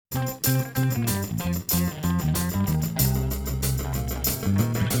You're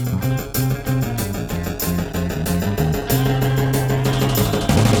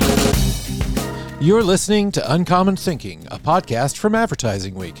listening to Uncommon Thinking, a podcast from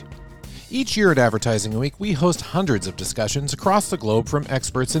Advertising Week. Each year at Advertising Week, we host hundreds of discussions across the globe from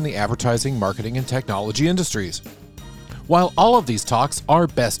experts in the advertising, marketing, and technology industries. While all of these talks are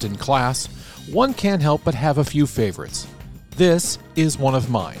best in class, one can't help but have a few favorites. This is one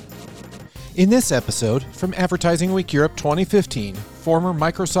of mine. In this episode, from Advertising Week Europe 2015, former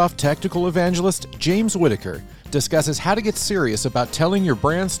Microsoft technical evangelist James Whittaker discusses how to get serious about telling your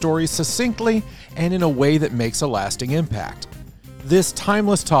brand story succinctly and in a way that makes a lasting impact. This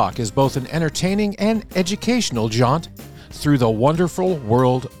timeless talk is both an entertaining and educational jaunt through the wonderful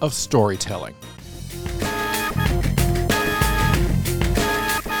world of storytelling.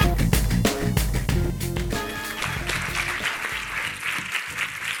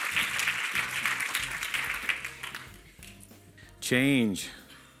 Change.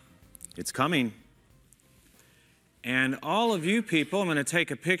 It's coming. And all of you people, I'm going to take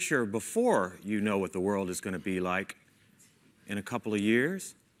a picture before you know what the world is going to be like in a couple of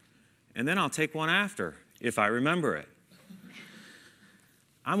years. And then I'll take one after, if I remember it.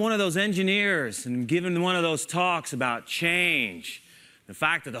 I'm one of those engineers and giving one of those talks about change. The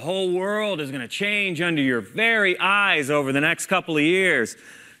fact that the whole world is going to change under your very eyes over the next couple of years.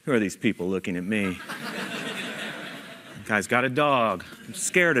 Who are these people looking at me? Guy's got a dog. I'm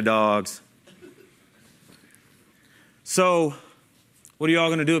scared of dogs. So, what are you all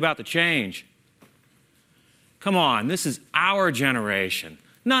going to do about the change? Come on, this is our generation.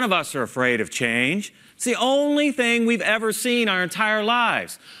 None of us are afraid of change. It's the only thing we've ever seen our entire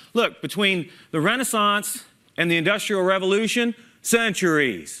lives. Look, between the Renaissance and the Industrial Revolution,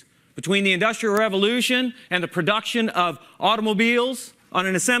 centuries. Between the Industrial Revolution and the production of automobiles on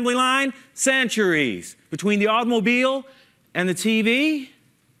an assembly line, centuries. Between the automobile and the TV,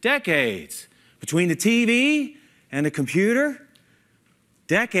 decades. Between the TV and the computer,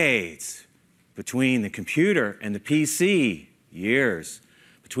 decades. Between the computer and the PC, years.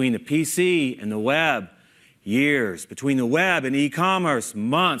 Between the PC and the web, years. Between the web and e-commerce,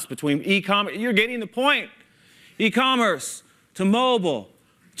 months. Between e-commerce, you're getting the point. E-commerce to mobile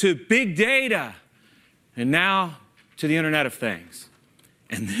to big data and now to the Internet of Things.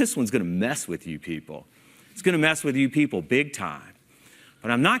 And this one's going to mess with you people. It's going to mess with you people big time. But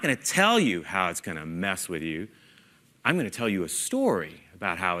I'm not going to tell you how it's going to mess with you. I'm going to tell you a story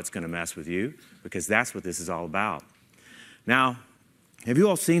about how it's going to mess with you, because that's what this is all about. Now, have you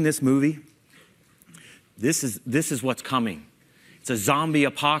all seen this movie? This is what's coming. It's a zombie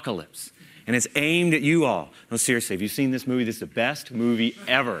apocalypse, and it's aimed at you all. No, seriously, have you seen this movie? This is the best movie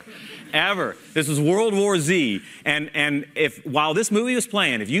ever, ever. This is World War Z, and while this movie was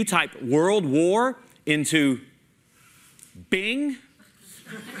playing, if you typed World War into Bing,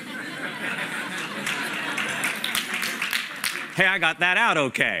 hey, I got that out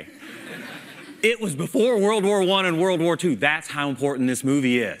okay. It was before World War I and World War II. That's how important this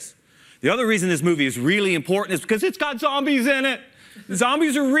movie is. The other reason this movie is really important is because it's got zombies in it.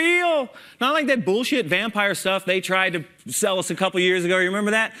 Zombies are real. Not like that bullshit vampire stuff they tried to sell us a couple years ago. You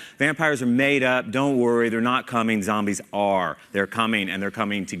remember that? Vampires are made up. Don't worry, they're not coming. Zombies are. They're coming, and they're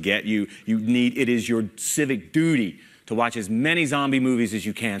coming to get you. It is your civic duty to watch as many zombie movies as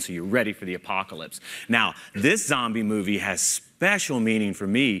you can so you're ready for the apocalypse. Now, this zombie movie has special meaning for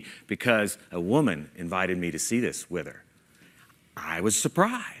me because a woman invited me to see this with her. I was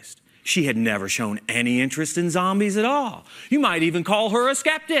surprised. She had never shown any interest in zombies at all. You might even call her a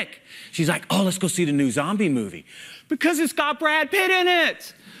skeptic. She's like, oh, let's go see the new zombie movie because it's got Brad Pitt in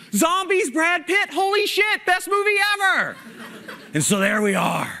it. Zombies, Brad Pitt, holy shit, best movie ever. And so there we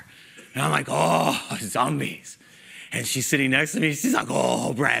are. And I'm like, oh, zombies. And she's sitting next to me. She's like,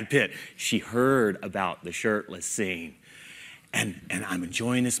 oh, Brad Pitt. She heard about the shirtless scene. And I'm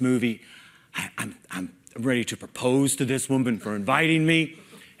enjoying this movie. I'm ready to propose to this woman for inviting me.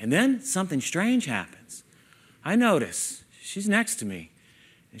 And then something strange happens. I notice she's next to me,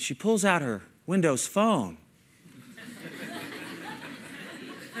 and she pulls out her Windows phone.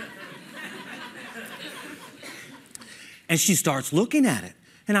 And she starts looking at it.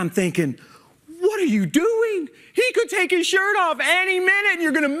 And I'm thinking, what are you doing? He could take his shirt off any minute, and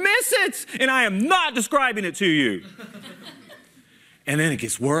you're going to miss it. And I am not describing it to you. And then it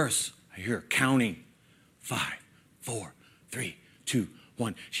gets worse. I hear her counting. 5, 4, 3, 2,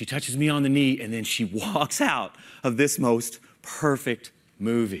 1. She touches me on the knee, and then she walks out of this most perfect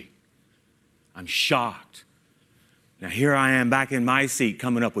movie. I'm shocked. Now, here I am back in my seat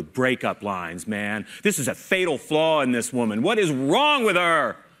coming up with breakup lines, man. This is a fatal flaw in this woman. What is wrong with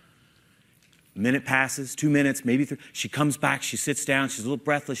her? minute passes, 2 minutes, maybe 3. She comes back, she sits down, she's a little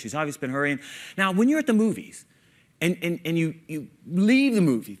breathless, she's obviously been hurrying. Now, when you're at the movies and you leave the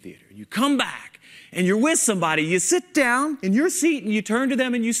movie theater, you come back and you're with somebody, you sit down in your seat and you turn to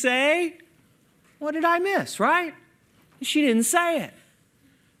them and you say, what did I miss, right? She didn't say it.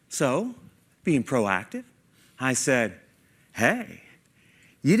 So, being proactive, I said, hey,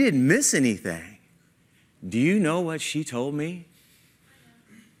 you didn't miss anything. Do you know what she told me?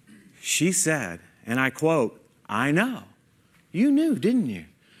 She said, and I quote, I know. You knew, didn't you?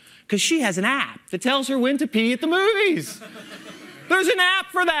 Because she has an app that tells her when to pee at the movies. There's an app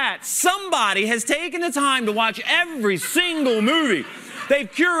for that. Somebody has taken the time to watch every single movie. They've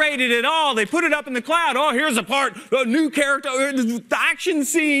curated it all. They put it up in the cloud. Oh, here's a part, a new character, the action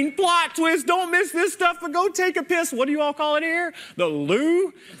scene, plot twist. Don't miss this stuff, but go take a piss. What do you all call it here? The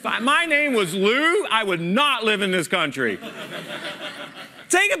loo? If my name was Lou, I would not live in this country.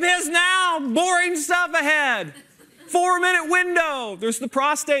 Take a piss now. Boring stuff ahead. 4-minute window. There's the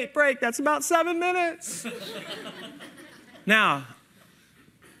prostate break. That's about 7 minutes. Now,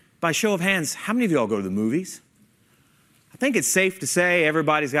 by show of hands, how many of you all go to the movies? I think it's safe to say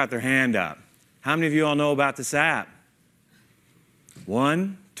everybody's got their hand up. How many of you all know about this app?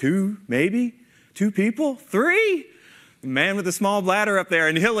 1, 2, maybe? 2 people? 3? The man with the small bladder up there,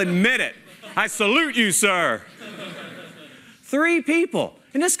 and he'll admit it. I salute you, sir. 3 people.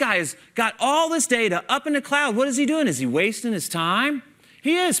 And this guy has got all this data up in the cloud. What is he doing? Is he wasting his time?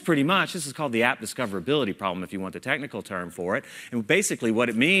 He is, pretty much. This is called the app discoverability problem, if you want the technical term for it. And basically what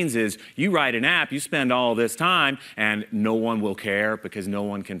it means is you write an app, you spend all this time, and no one will care because no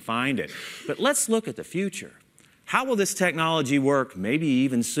one can find it. But let's look at the future. How will this technology work maybe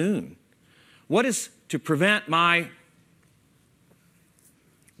even soon? What is to prevent my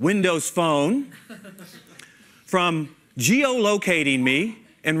Windows phone from geolocating me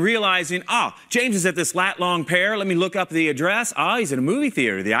and realizing, James is at this lat-long pair. Let me look up the address. He's at a movie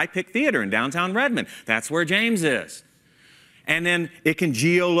theater, the iPic Theater in downtown Redmond. That's where James is. And then it can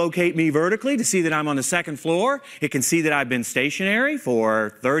geolocate me vertically to see that I'm on the 2nd floor. It can see that I've been stationary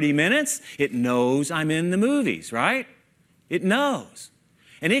for 30 minutes. It knows I'm in the movies, right? It knows.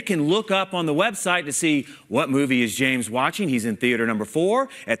 And it can look up on the website to see what movie is James watching. He's in theater number 4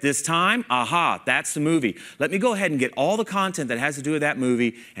 at this time. Aha, that's the movie. Let me go ahead and get all the content that has to do with that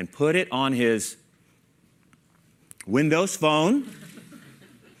movie and put it on his Windows phone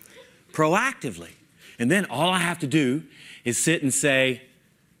proactively. And then all I have to do is sit and say,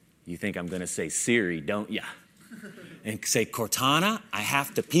 you think I'm going to say Siri, don't ya? And say, Cortana, I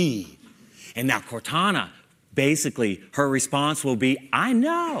have to pee. And now Cortana, basically, her response will be, I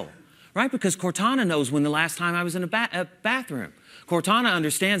know, right? Because Cortana knows when the last time I was in a bathroom. Cortana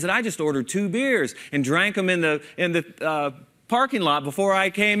understands that I just ordered 2 beers and drank them in the parking lot before I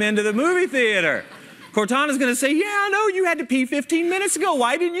came into the movie theater. Cortana's going to say, yeah, I know you had to pee 15 minutes ago.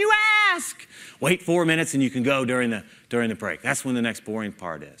 Why didn't you ask? Wait 4 minutes and you can go during the break. That's when the next boring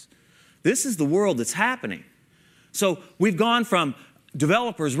part is. This is the world that's happening. So we've gone from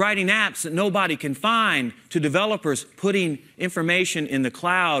developers writing apps that nobody can find to developers putting information in the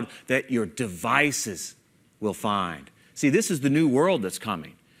cloud that your devices will find. See, this is the new world that's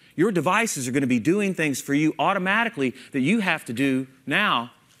coming. Your devices are going to be doing things for you automatically that you have to do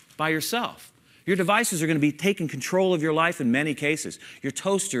now by yourself. Your devices are going to be taking control of your life in many cases. Your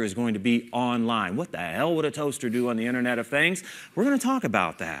toaster is going to be online. What the hell would a toaster do on the Internet of Things? We're going to talk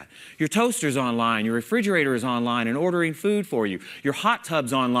about that. Your toaster's online. Your refrigerator is online and ordering food for you. Your hot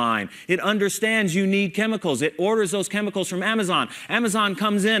tub's online. It understands you need chemicals. It orders those chemicals from Amazon. Amazon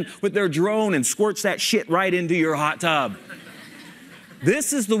comes in with their drone and squirts that shit right into your hot tub.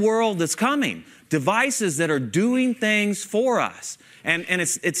 This is the world that's coming. Devices that are doing things for us. And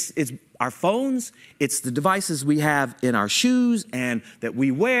it's our phones, it's the devices we have in our shoes and that we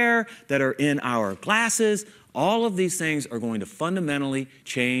wear, that are in our glasses. All of these things are going to fundamentally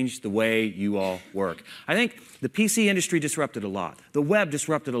change the way you all work. I think the PC industry disrupted a lot. The web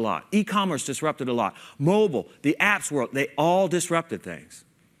disrupted a lot. E-commerce disrupted a lot. Mobile, the apps world, they all disrupted things.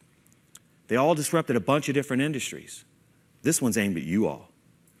 They all disrupted a bunch of different industries. This one's aimed at you all.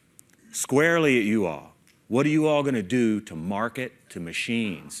 Squarely at you all. What are you all going to do to market to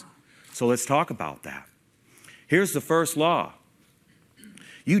machines? So let's talk about that. Here's the first law.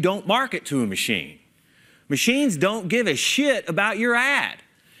 You don't market to a machine. Machines don't give a shit about your ad.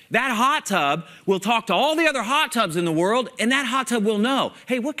 That hot tub will talk to all the other hot tubs in the world, and that hot tub will know,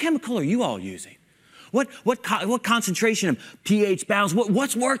 hey, what chemical are you all using? What concentration of pH balance,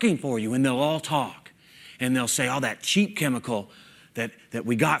 what's working for you? And they'll all talk. And they'll say, oh, that cheap chemical, that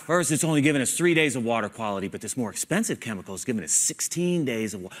we got first, it's only given us 3 days of water quality, but this more expensive chemical is giving us 16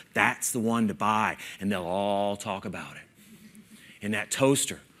 days of water. That's the one to buy, and they'll all talk about it. And that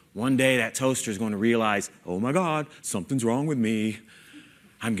toaster, one day that toaster is going to realize, oh my God, something's wrong with me.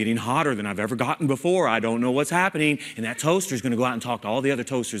 I'm getting hotter than I've ever gotten before. I don't know what's happening. And that toaster is going to go out and talk to all the other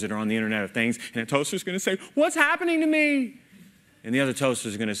toasters that are on the Internet of Things, and that toaster is going to say, what's happening to me? And the other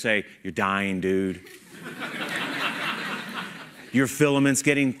toasters are going to say, you're dying, dude. Your filament's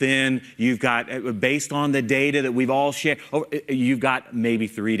getting thin. You've got, based on the data that we've all shared, you've got maybe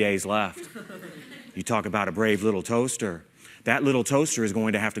 3 days left. You talk about a brave little toaster. That little toaster is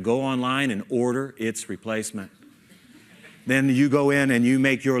going to have to go online and order its replacement. Then you go in and you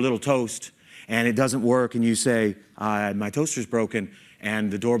make your little toast, and it doesn't work, and you say, my toaster's broken,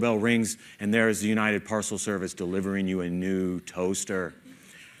 and the doorbell rings, and there's the United Parcel Service delivering you a new toaster.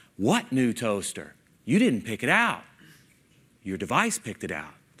 What new toaster? You didn't pick it out. Your device picked it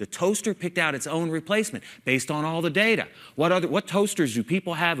out. The toaster picked out its own replacement based on all the data. What toasters do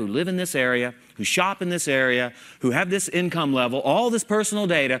people have who live in this area, who shop in this area, who have this income level, all this personal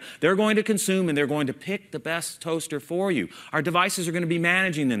data, they're going to consume, and they're going to pick the best toaster for you. Our devices are going to be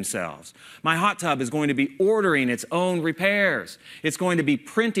managing themselves. My hot tub is going to be ordering its own repairs. It's going to be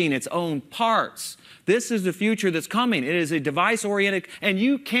printing its own parts. This is the future that's coming. It is a device-oriented, and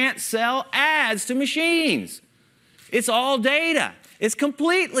you can't sell ads to machines. It's all data. It's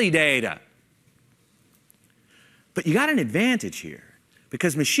completely data. But you got an advantage here,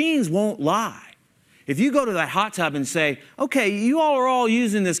 because machines won't lie. If you go to that hot tub and say, okay, you all are all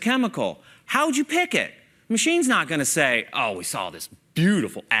using this chemical, how'd you pick it? The machine's not going to say, oh, we saw this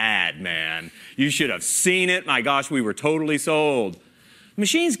beautiful ad, man. You should have seen it. My gosh, we were totally sold. The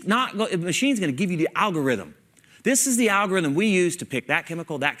machine's going to give you the algorithm. This is the algorithm we use to pick that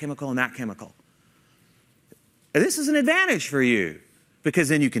chemical, and that chemical. And this is an advantage for you, because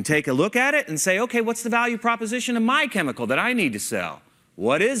then you can take a look at it and say, okay, what's the value proposition of my chemical that I need to sell?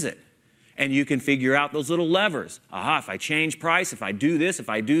 What is it? And you can figure out those little levers. Aha, if I change price, if I do this, if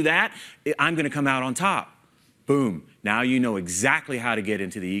I do that, I'm going to come out on top. Boom. Now you know exactly how to get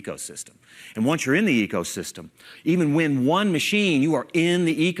into the ecosystem. And once you're in the ecosystem, even win one machine, you are in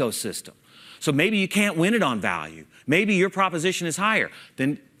the ecosystem. So maybe you can't win it on value. Maybe your proposition is higher.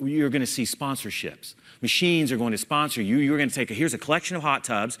 Then you're going to see sponsorships. Machines are going to sponsor you. You're going to here's a collection of hot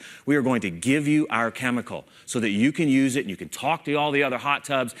tubs. We are going to give you our chemical so that you can use it and you can talk to all the other hot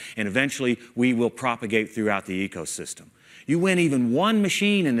tubs, and eventually we will propagate throughout the ecosystem. You win even one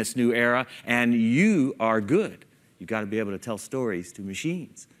machine in this new era, and you are good. You've got to be able to tell stories to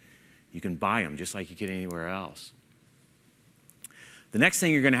machines. You can buy them just like you can anywhere else. The next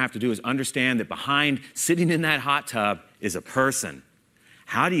thing you're going to have to do is understand that behind sitting in that hot tub is a person.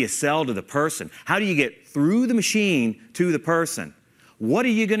 How do you sell to the person? How do you get through the machine to the person? What are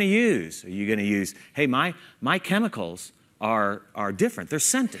you going to use? Are you going to use, hey, my chemicals are different. They're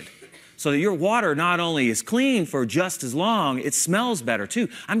scented. So that your water not only is clean for just as long, it smells better too.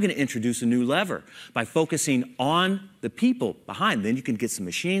 I'm going to introduce a new lever by focusing on the people behind. Then you can get some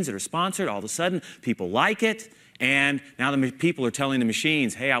machines that are sponsored. All of a sudden, people like it. And now the people are telling the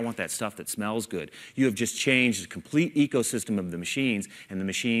machines, hey, I want that stuff that smells good. You have just changed the complete ecosystem of the machines, and the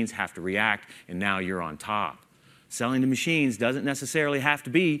machines have to react, and now you're on top. Selling to machines doesn't necessarily have to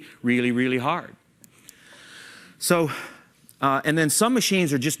be really, really hard. So, and then some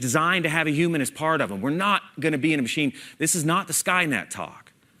machines are just designed to have a human as part of them. We're not going to be in a machine. This is not the Skynet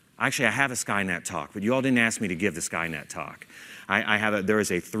talk. Actually, I have a Skynet talk, but you all didn't ask me to give the Skynet talk.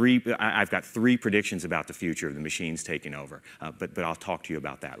 I've got 3 predictions about the future of the machines taking over, but I'll talk to you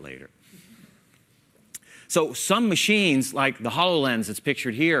about that later. So some machines, like the HoloLens that's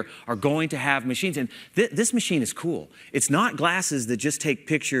pictured here, are going to have machines. And this machine is cool. It's not glasses that just take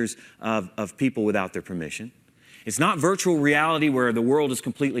pictures of people without their permission. It's not virtual reality where the world is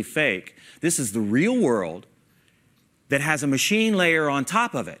completely fake. This is the real world that has a machine layer on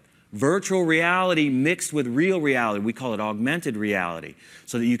top of it. Virtual reality mixed with real reality. We call it augmented reality,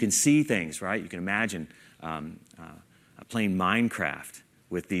 so that you can see things, right? You can imagine playing Minecraft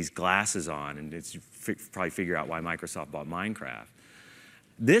with these glasses on, and probably figure out why Microsoft bought Minecraft.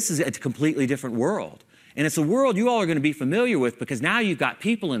 This is a completely different world. And it's a world you all are going to be familiar with, because now you've got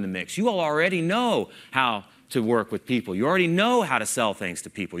people in the mix. You all already know how to work with people. You already know how to sell things to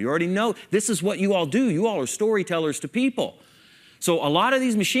people. You already know this is what you all do. You all are storytellers to people. So a lot of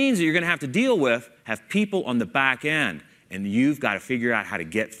these machines that you're going to have to deal with have people on the back end, and you've got to figure out how to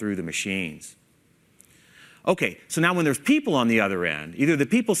get through the machines. Okay, so now when there's people on the other end, either the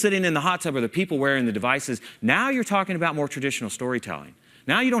people sitting in the hot tub or the people wearing the devices, now you're talking about more traditional storytelling.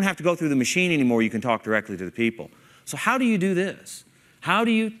 Now you don't have to go through the machine anymore. You can talk directly to the people. So how do you do this? How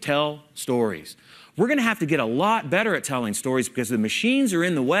do you tell stories? We're going to have to get a lot better at telling stories because the machines are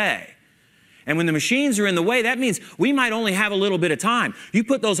in the way. And when the machines are in the way, that means we might only have a little bit of time. You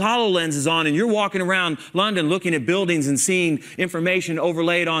put those HoloLenses on and you're walking around London looking at buildings and seeing information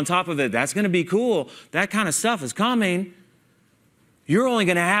overlaid on top of it. That's going to be cool. That kind of stuff is coming. You're only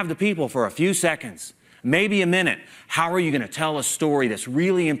going to have the people for a few seconds, maybe a minute. How are you going to tell a story that's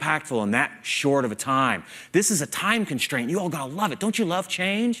really impactful in that short of a time? This is a time constraint. You all got to love it. Don't you love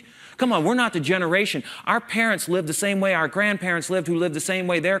change? Come on, we're not the generation. Our parents lived the same way our grandparents lived, who lived the same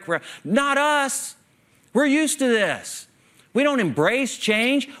way not us. We're used to this. We don't embrace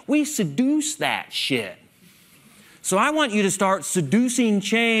change. We seduce that shit. So I want you to start seducing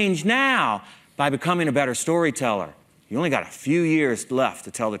change now by becoming a better storyteller. You only got a few years left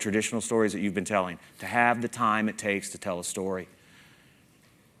to tell the traditional stories that you've been telling, to have the time it takes to tell a story.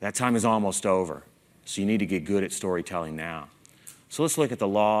 That time is almost over. So you need to get good at storytelling now. So let's look at the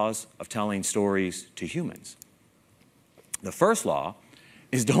laws of telling stories to humans. The first law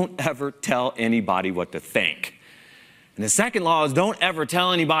is don't ever tell anybody what to think. And the second law is don't ever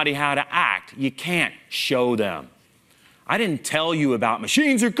tell anybody how to act. You can't show them. I didn't tell you about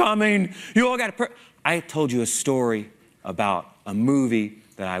machines are coming. You all got to... I told you a story about a movie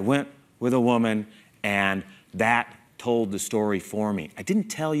that I went with a woman and that told the story for me. I didn't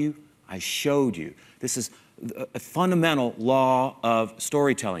tell you, I showed you. This is a fundamental law of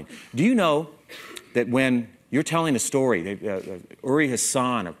storytelling. Do you know that when you're telling a story, Uri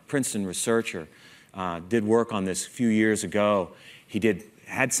Hassan, a Princeton researcher, did work on this a few years ago. He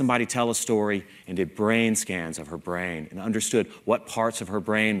had somebody tell a story and did brain scans of her brain and understood what parts of her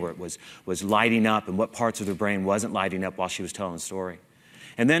brain was lighting up and what parts of her brain wasn't lighting up while she was telling the story.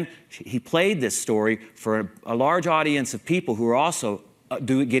 And then he played this story for a large audience of people who were also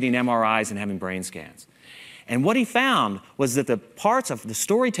getting MRIs and having brain scans. And what he found was that the parts of the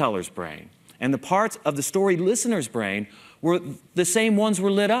storyteller's brain and the parts of the story listener's brain were the same ones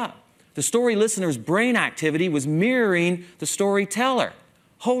were lit up. The story listener's brain activity was mirroring the storyteller.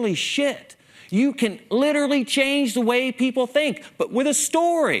 Holy shit. You can literally change the way people think, but with a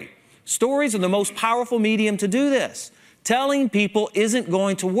story. Stories are the most powerful medium to do this. Telling people isn't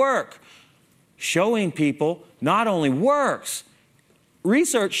going to work. Showing people not only works,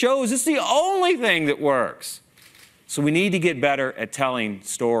 research shows it's the only thing that works. So we need to get better at telling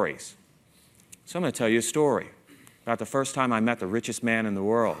stories. So I'm going to tell you a story about the first time I met the richest man in the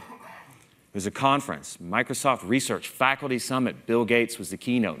world. It was a conference, Microsoft Research Faculty Summit. Bill Gates was the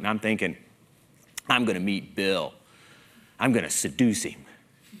keynote, and I'm thinking, I'm going to meet Bill. I'm going to seduce him.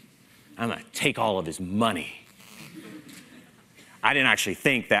 I'm going to take all of his money. I didn't actually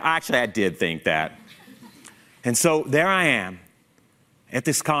think that. Actually, I did think that. And so there I am at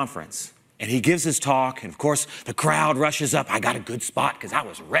this conference, and he gives his talk, and of course, the crowd rushes up. I got a good spot because I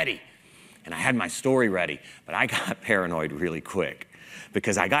was ready, and I had my story ready, but I got paranoid really quick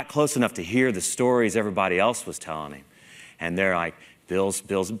because I got close enough to hear the stories everybody else was telling him, and they're like, Bill's.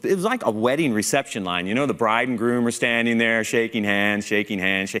 It was like a wedding reception line. You know, the bride and groom are standing there shaking hands,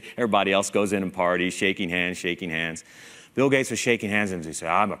 everybody else goes in and parties, shaking hands. Bill Gates was shaking hands, and he said,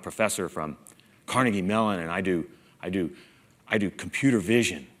 I'm a professor from Carnegie Mellon, and I do computer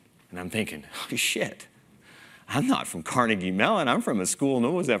vision. And I'm thinking, oh, shit, I'm not from Carnegie Mellon. I'm from a school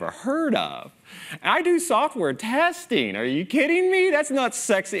no one's ever heard of. I do software testing. Are you kidding me? That's not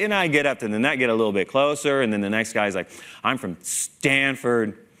sexy. And I get up, and then I get a little bit closer, and then the next guy's like, I'm from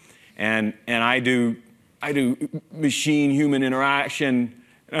Stanford, and I do machine-human interaction.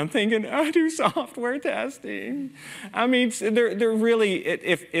 And I'm thinking, I do software testing. I mean, they're really,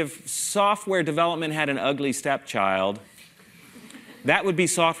 if software development had an ugly stepchild, that would be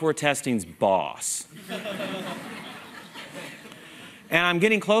software testing's boss. And I'm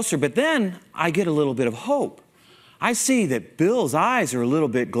getting closer, but then I get a little bit of hope. I see that Bill's eyes are a little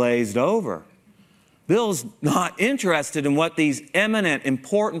bit glazed over. Bill's not interested in what these eminent,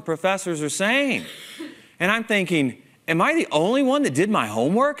 important professors are saying. And I'm thinking, am I the only one that did my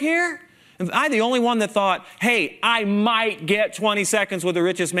homework here? Am I the only one that thought, hey, I might get 20 seconds with the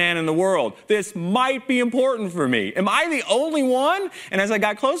richest man in the world. This might be important for me. Am I the only one? And as I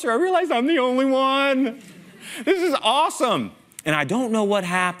got closer, I realized I'm the only one. This is awesome. And I don't know what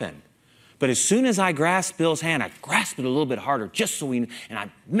happened. But as soon as I grasped Bill's hand, I grasped it a little bit harder just so and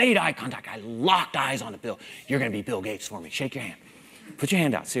I made eye contact. I locked eyes on Bill. You're going to be Bill Gates for me. Shake your hand. Put your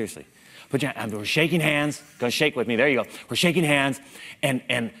hand out, seriously. We're shaking hands. Go shake with me. There you go. We're shaking hands.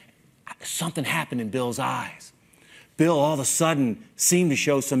 And something happened in Bill's eyes. Bill all of a sudden seemed to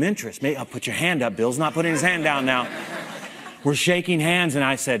show some interest. Maybe I'll put your hand up. Bill's not putting his hand down now. We're shaking hands, and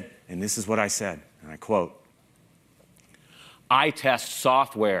I said, and this is what I said, and I quote, I test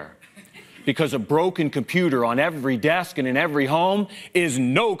software. Because a broken computer on every desk and in every home is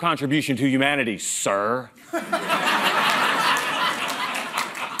no contribution to humanity, sir.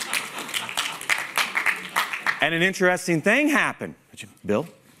 And an interesting thing happened. Bill?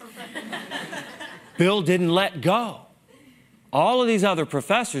 Bill didn't let go. All of these other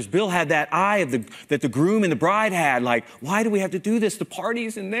professors, Bill had that eye that the groom and the bride had, like, why do we have to do this? The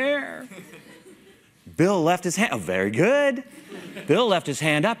party's in there. Bill left his hand, oh, very good. Bill left his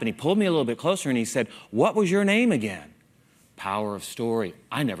hand up and he pulled me a little bit closer and he said, what was your name again? Power of story.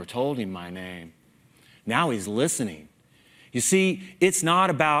 I never told him my name. Now he's listening. You see, it's not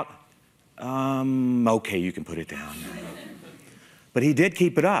about, okay, you can put it down. But he did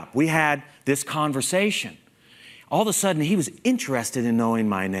keep it up. We had this conversation. All of a sudden, he was interested in knowing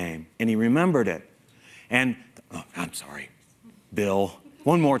my name and he remembered it. And, oh, I'm sorry, Bill,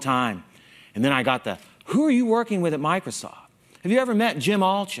 one more time. And then I got who are you working with at Microsoft? Have you ever met Jim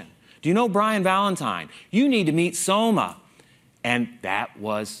Alchin? Do you know Brian Valentine? You need to meet Soma. And that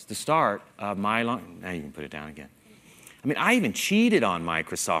was the start of my long, now you can put it down again. I mean, I even cheated on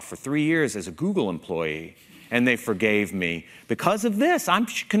Microsoft for 3 years as a Google employee, and they forgave me because of this. I'm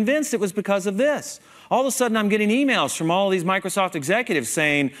convinced it was because of this. All of a sudden, I'm getting emails from all these Microsoft executives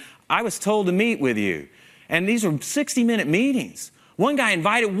saying, I was told to meet with you. And these are 60-minute meetings. One of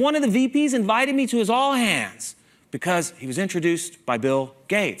the VPs invited me to his all-hands because he was introduced by Bill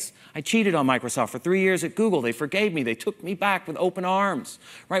Gates. I cheated on Microsoft for 3 years at Google. They forgave me. They took me back with open arms,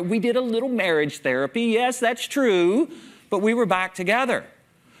 right? We did a little marriage therapy. Yes, that's true. But we were back together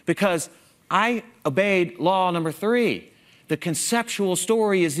because I obeyed law number 3. The conceptual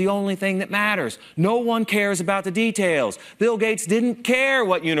story is the only thing that matters. No one cares about the details. Bill Gates didn't care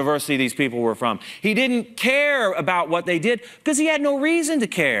what university these people were from. He didn't care about what they did because he had no reason to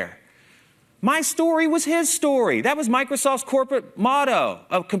care. My story was his story. That was Microsoft's corporate motto,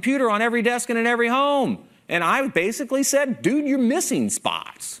 a computer on every desk and in every home. And I basically said, dude, you're missing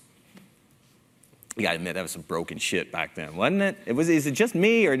spots. You gotta admit, that was some broken shit back then, wasn't it? Is it just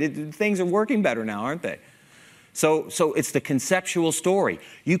me, or things are working better now, aren't they? So it's the conceptual story.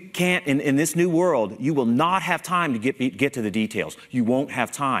 You can't, in this new world, you will not have time to get to the details. You won't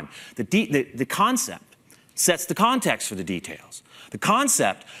have time. The concept sets the context for the details. The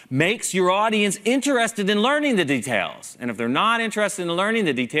concept makes your audience interested in learning the details. And if they're not interested in learning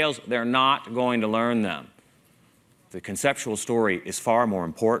the details, they're not going to learn them. The conceptual story is far more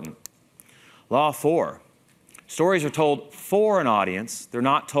important. Law 4. Stories are told for an audience. They're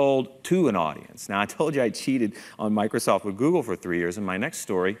not told to an audience. Now, I told you I cheated on Microsoft with Google for 3 years, and my next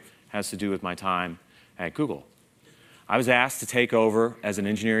story has to do with my time at Google. I was asked to take over as an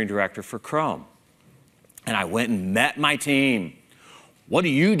engineering director for Chrome. And I went and met my team. What do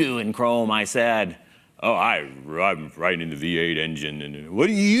you do in Chrome? I said. Oh, I'm writing the V8 engine. And what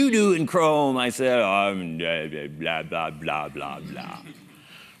do you do in Chrome? I said, oh, I'm blah, blah, blah, blah, blah.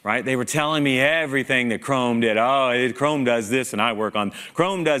 Right? They were telling me everything that Chrome did. Oh, Chrome does this, and I work on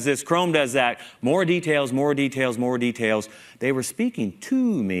Chrome does this, Chrome does that. More details, more details, more details. They were speaking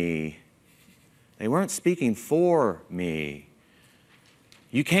to me. They weren't speaking for me.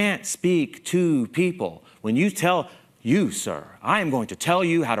 You can't speak to people. When you tell you, sir, I am going to tell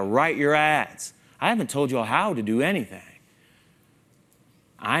you how to write your ads. I haven't told you how to do anything.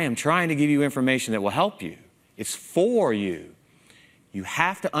 I am trying to give you information that will help you. It's for you. You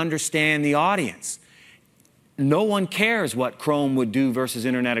have to understand the audience. No one cares what Chrome would do versus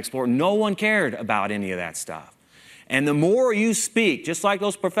Internet Explorer. No one cared about any of that stuff. And the more you speak, just like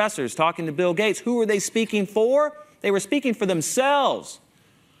those professors talking to Bill Gates, who were they speaking for? They were speaking for themselves.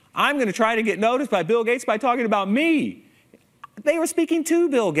 I'm going to try to get noticed by Bill Gates by talking about me. They were speaking to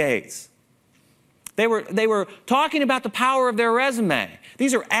Bill Gates. They were talking about the power of their resume.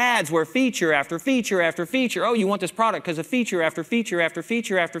 These are ads where feature after feature after feature. Oh, you want this product because of feature after feature after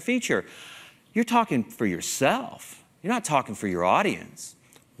feature after feature. You're talking for yourself. You're not talking for your audience.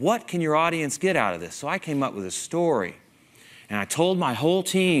 What can your audience get out of this? So I came up with a story. And I told my whole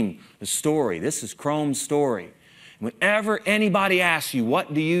team the story. This is Chrome's story. Whenever anybody asks you,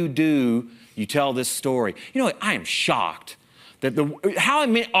 what do? You tell this story. You know, I am shocked that how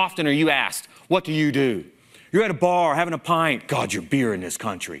often are you asked, what do you do? You're at a bar having a pint. God, your beer in this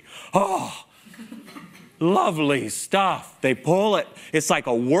country. Oh, lovely stuff. They pull it. It's like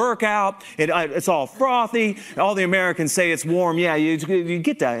a workout. It's all frothy. All the Americans say it's warm. Yeah, you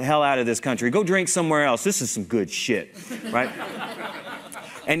get the hell out of this country. Go drink somewhere else. This is some good shit, right?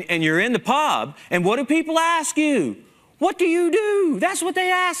 And you're in the pub, and what do people ask you? What do you do? That's what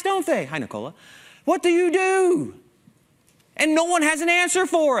they ask, don't they? Hi, Nicola. What do you do? And no one has an answer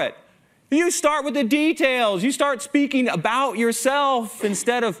for it. You start with the details. You start speaking about yourself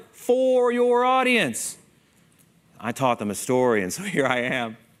instead of for your audience. I taught them a story, and so here I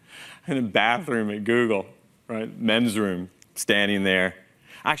am in a bathroom at Google, right? Men's room, standing there.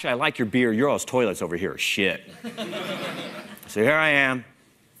 Actually, I like your beer. Your all's toilets over here are shit. So here I am.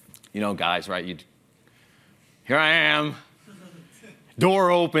 You know, guys, right? Here I am.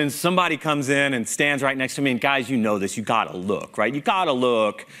 Door opens. Somebody comes in and stands right next to me. And guys, you know this. You got to look, right? You got to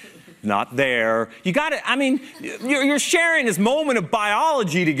look. Not there. You got to, I mean, you're sharing this moment of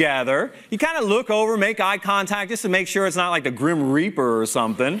biology together. You kind of look over, make eye contact just to make sure it's not like the Grim Reaper or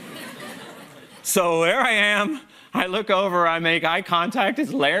something. So there I am. I look over, I make eye contact.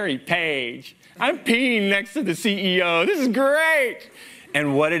 It's Larry Page. I'm peeing next to the CEO. This is great.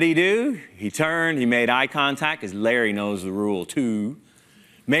 And what did he do? He turned, he made eye contact, because Larry knows the rule too.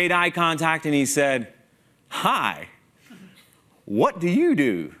 Made eye contact and he said, "Hi, what do you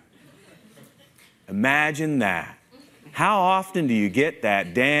do?" Imagine that. How often do you get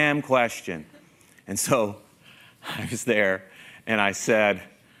that damn question? And so I was there and I said,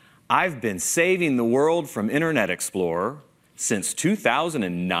 "I've been saving the world from Internet Explorer since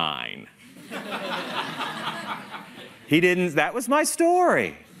 2009. That was my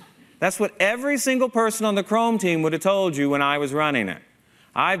story. That's what every single person on the Chrome team would have told you when I was running it.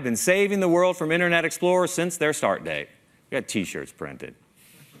 I've been saving the world from Internet Explorer since their start date. We got t-shirts printed.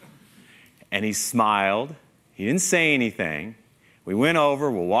 And he smiled. He didn't say anything. We went over,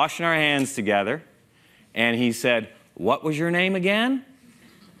 we're washing our hands together, and he said, "What was your name again?"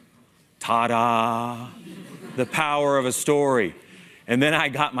 Ta-da! The power of a story. And then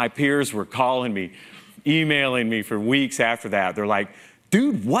my peers were calling me, emailing me for weeks after that. They're like,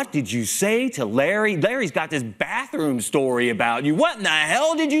 "Dude, what did you say to Larry? Larry's got this bathroom story about you. What in the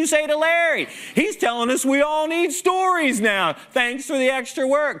hell did you say to Larry? He's telling us we all need stories now. Thanks for the extra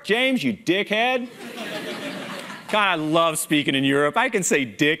work, James, you dickhead." God, I love speaking in Europe. I can say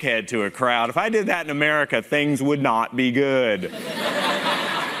dickhead to a crowd. If I did that in America, things would not be good.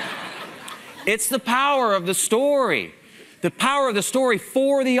 It's the power of the story. The power of the story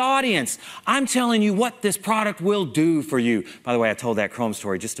for the audience. I'm telling you what this product will do for you. By the way, I told that Chrome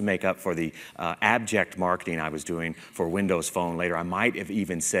story just to make up for the abject marketing I was doing for Windows Phone later. I might have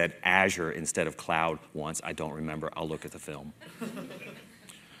even said Azure instead of cloud once. I don't remember. I'll look at the film.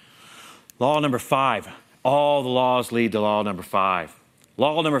 Law number 5. All the laws lead to law number 5.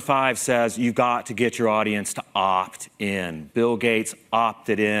 Law number 5 says you've got to get your audience to opt in. Bill Gates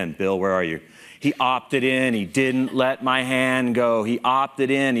opted in. Bill, where are you? He opted in. He didn't let my hand go. He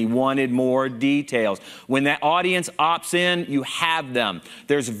opted in. He wanted more details. When that audience opts in, you have them.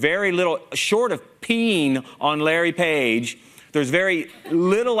 There's very little, short of peeing on Larry Page, there's very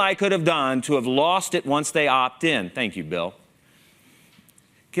little I could have done to have lost it once they opt in. Thank you, Bill.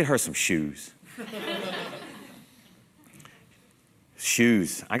 Get her some shoes.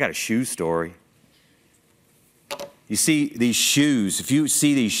 Shoes. I got a shoe story. You see these shoes. If you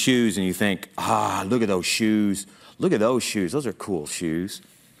see these shoes and you think, look at those shoes. Look at those shoes. Those are cool shoes.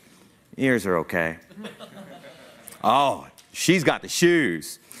 Ears are okay. Oh, she's got the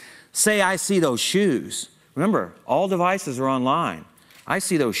shoes. Say I see those shoes. Remember, all devices are online. I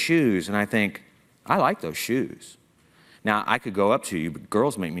see those shoes and I think, I like those shoes. Now, I could go up to you, but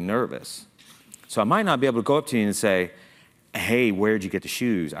girls make me nervous. So I might not be able to go up to you and say, "Hey, where'd you get the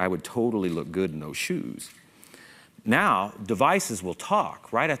shoes? I would totally look good in those shoes." Now, devices will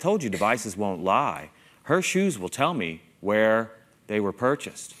talk, right? I told you devices won't lie. Her shoes will tell me where they were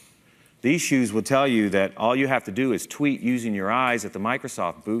purchased. These shoes will tell you that all you have to do is tweet using your eyes at the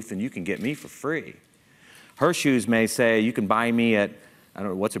Microsoft booth and you can get me for free. Her shoes may say, you can buy me at, I don't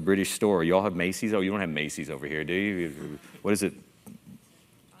know, what's a British store? You all have Macy's? Oh, you don't have Macy's over here, do you? What is it?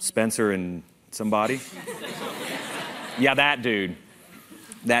 Spencer and somebody? Yeah, that dude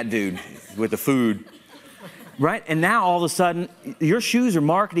with the food. Right? And now all of a sudden, your shoes are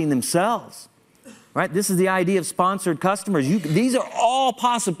marketing themselves. Right? This is the idea of sponsored customers. These are all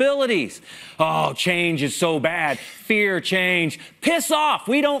possibilities. Oh, change is so bad. Fear change. Piss off.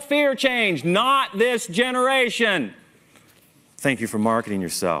 We don't fear change. Not this generation. Thank you for marketing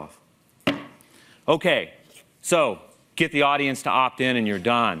yourself. Okay, so get the audience to opt in and you're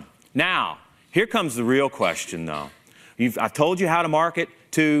done. Now, here comes the real question, though. I've told you how to market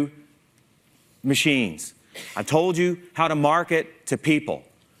to machines. I've told you how to market to people.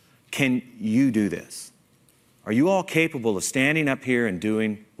 Can you do this? Are you all capable of standing up here and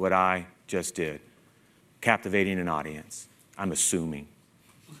doing what I just did? Captivating an audience. I'm assuming.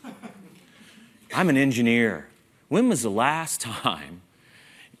 I'm an engineer. When was the last time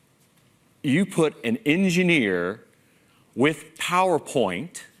you put an engineer with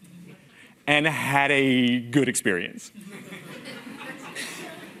PowerPoint and had a good experience.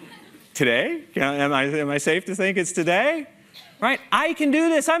 Today? Am I safe to think it's today? Right? I can do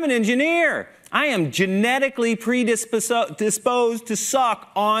this. I'm an engineer. I am genetically predisposed to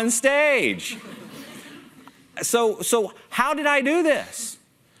suck on stage. So how did I do this?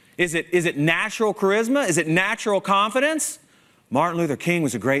 Is it natural charisma? Is it natural confidence? Martin Luther King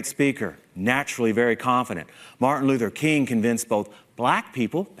was a great speaker, naturally very confident. Martin Luther King convinced both black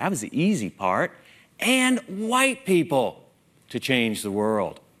people, that was the easy part, and white people to change the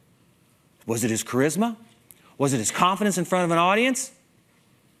world. Was it his charisma? Was it his confidence in front of an audience?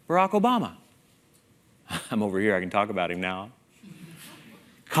 Barack Obama. I'm over here, I can talk about him now.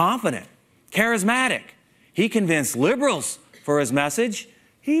 Confident, charismatic. He convinced liberals for his message.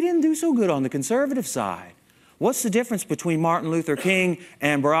 He didn't do so good on the conservative side. What's the difference between Martin Luther King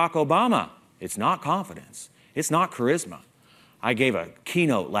and Barack Obama? It's not confidence. It's not charisma. I gave a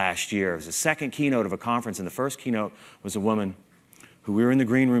keynote last year. It was the second keynote of a conference, and the first keynote was a woman who we were in the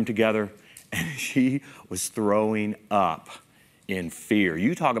green room together, and she was throwing up in fear.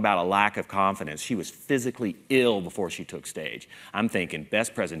 You talk about a lack of confidence. She was physically ill before she took stage. I'm thinking,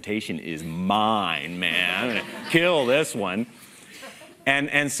 best presentation is mine, man. I'm going to kill this one.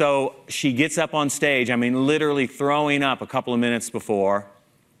 And so she gets up on stage, I mean, literally throwing up a couple of minutes before,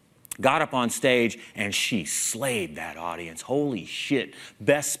 got up on stage, and she slayed that audience. Holy shit.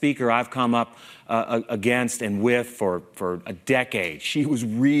 Best speaker I've come up against and with for a decade. She was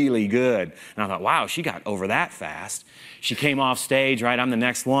really good. And I thought, wow, she got over that fast. She came off stage, right? I'm the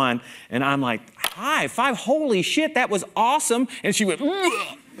next one. And I'm like, high five, holy shit, that was awesome. And she went,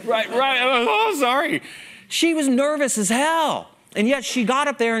 right, oh, sorry. She was nervous as hell. And yet she got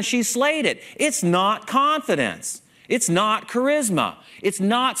up there and she slayed it. It's not confidence. It's not charisma. It's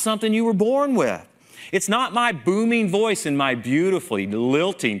not something you were born with. It's not my booming voice and my beautifully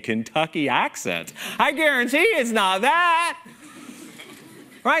lilting Kentucky accent. I guarantee it's not that.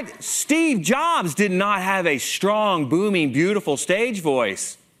 Right? Steve Jobs did not have a strong, booming, beautiful stage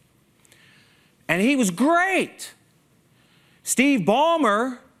voice. And he was great. Steve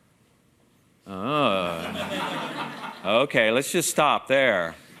Ballmer, okay, let's just stop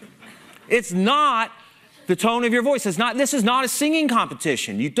there. It's not the tone of your voice. This is not a singing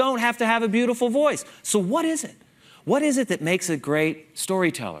competition. You don't have to have a beautiful voice. So what is it? What is it that makes a great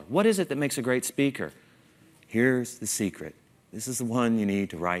storyteller? What is it that makes a great speaker? Here's the secret. This is the one you need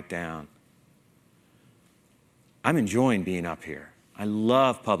to write down. I'm enjoying being up here. I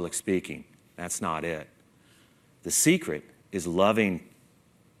love public speaking. That's not it. The secret is loving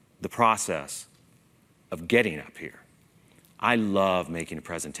the process of getting up here. I love making a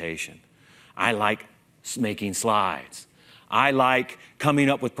presentation. I like making slides. I like coming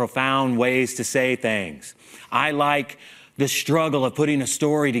up with profound ways to say things. I like the struggle of putting a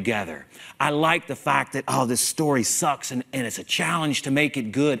story together. I like the fact that, oh, this story sucks and it's a challenge to make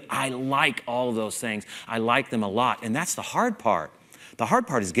it good. I like all of those things. I like them a lot. And that's the hard part. The hard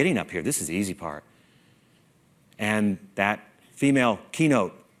part is getting up here. This is the easy part. And that female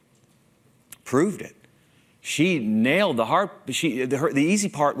keynote proved it. She nailed the hard, the easy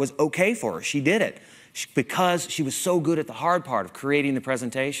part was okay for her. She did it because she was so good at the hard part of creating the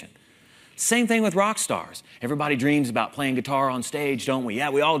presentation. Same thing with rock stars. Everybody dreams about playing guitar on stage, don't we? Yeah,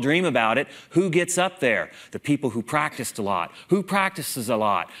 we all dream about it. Who gets up there? The people who practiced a lot. Who practices a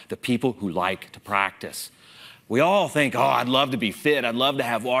lot? The people who like to practice. We all think, oh, I'd love to be fit. I'd love to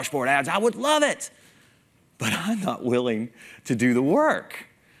have washboard abs. I would love it. But I'm not willing to do the work.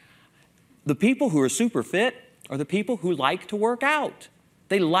 The people who are super fit are the people who like to work out.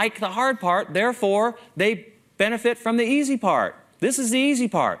 They like the hard part, therefore they benefit from the easy part. This is the easy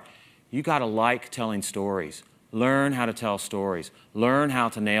part. You got to like telling stories. Learn how to tell stories. Learn how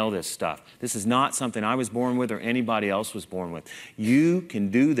to nail this stuff. This is not something I was born with or anybody else was born with. You can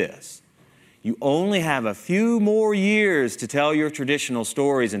do this. You only have a few more years to tell your traditional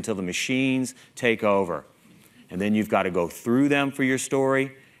stories until the machines take over. And then you've got to go through them for your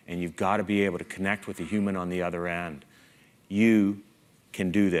story, and you've got to be able to connect with the human on the other end. You can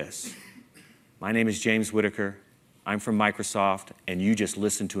do this. My name is James Whittaker. I'm from Microsoft, and you just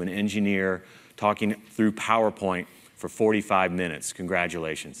listened to an engineer talking through PowerPoint for 45 minutes.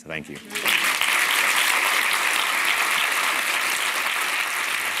 Congratulations. Thank you.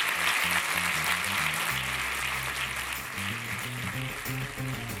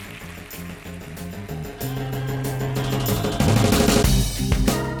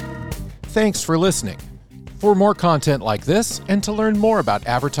 Thanks for listening. For more content like this, and to learn more about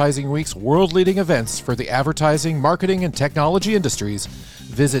Advertising Week's world-leading events for the advertising, marketing, and technology industries,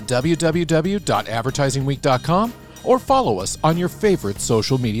 visit www.advertisingweek.com or follow us on your favorite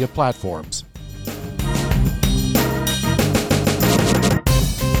social media platforms.